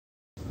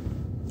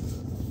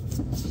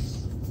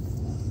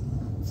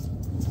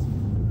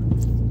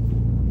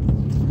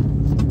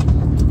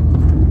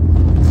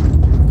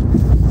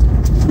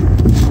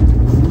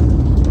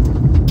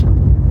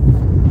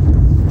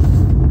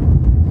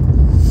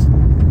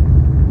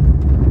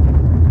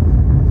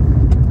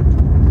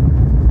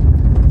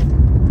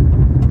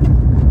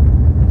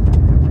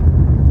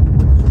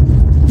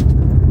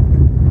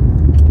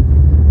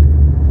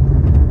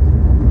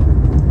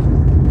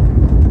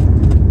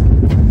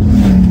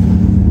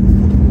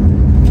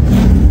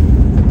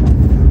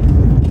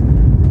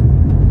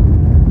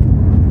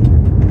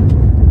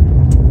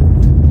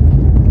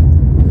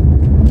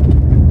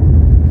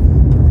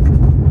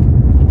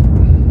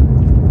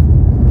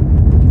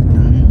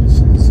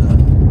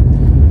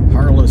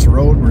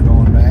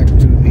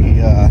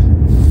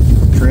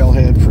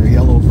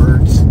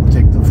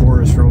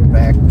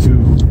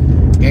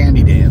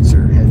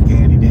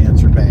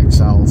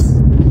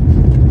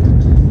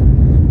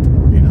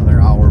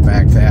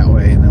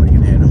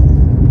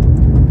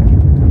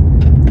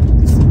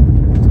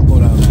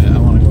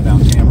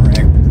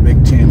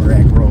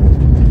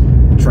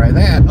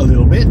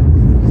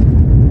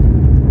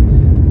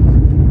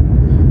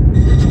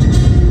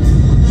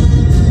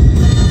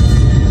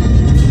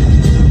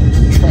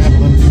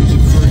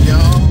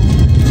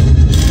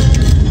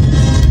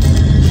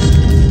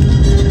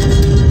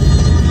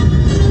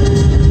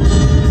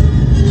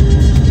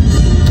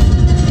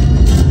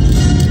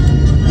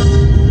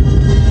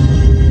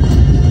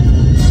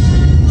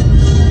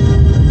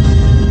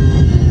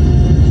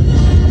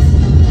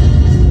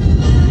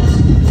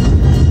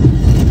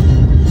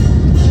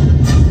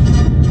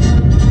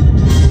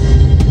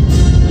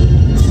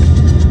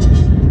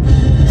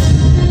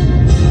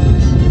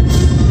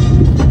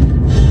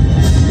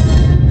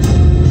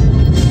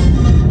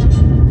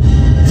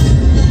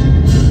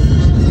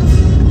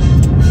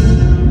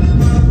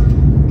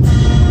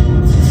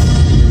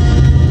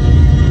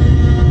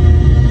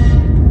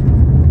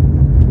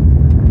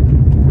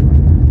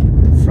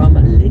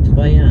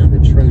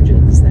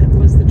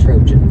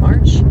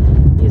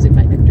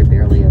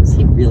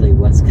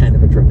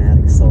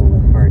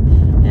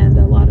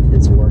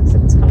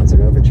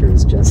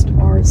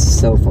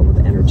So full of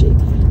energy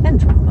and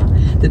drama.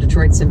 The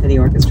Detroit Symphony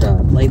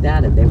Orchestra played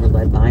that, and they were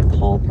led by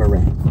Paul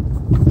Perret.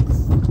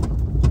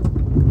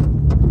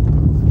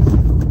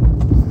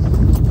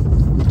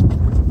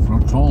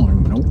 I'm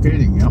calling, no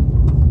kidding, yep.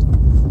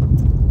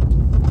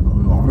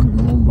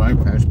 We'll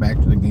bypass back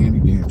to the Gandy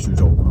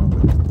dancers over,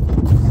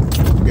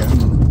 but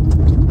again.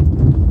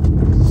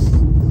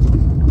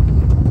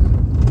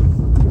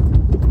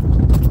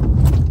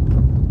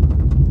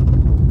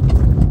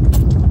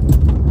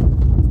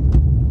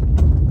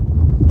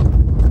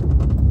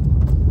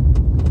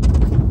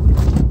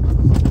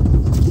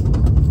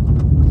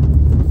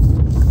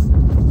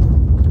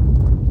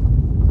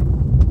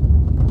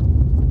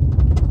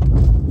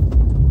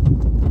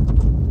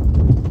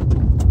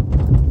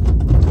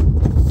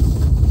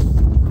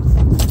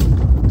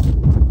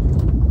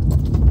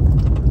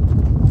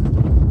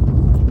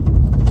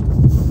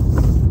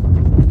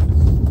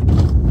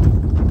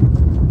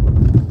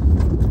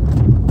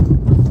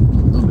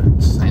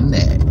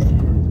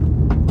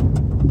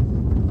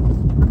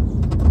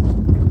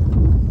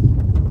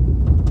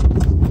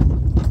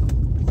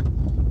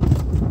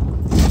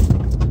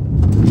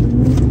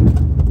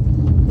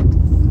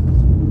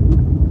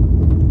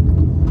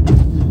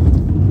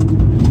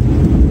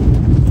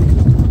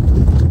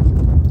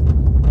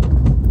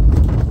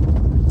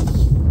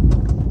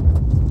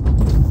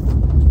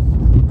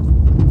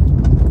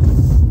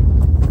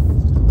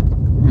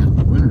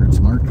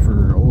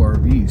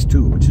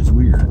 Too, which is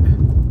weird. And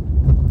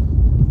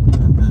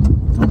then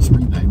come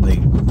springtime late,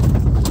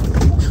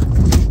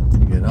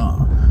 you get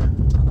off.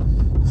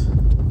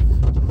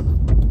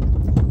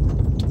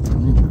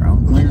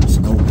 Ground clearance,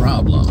 no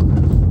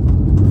problem.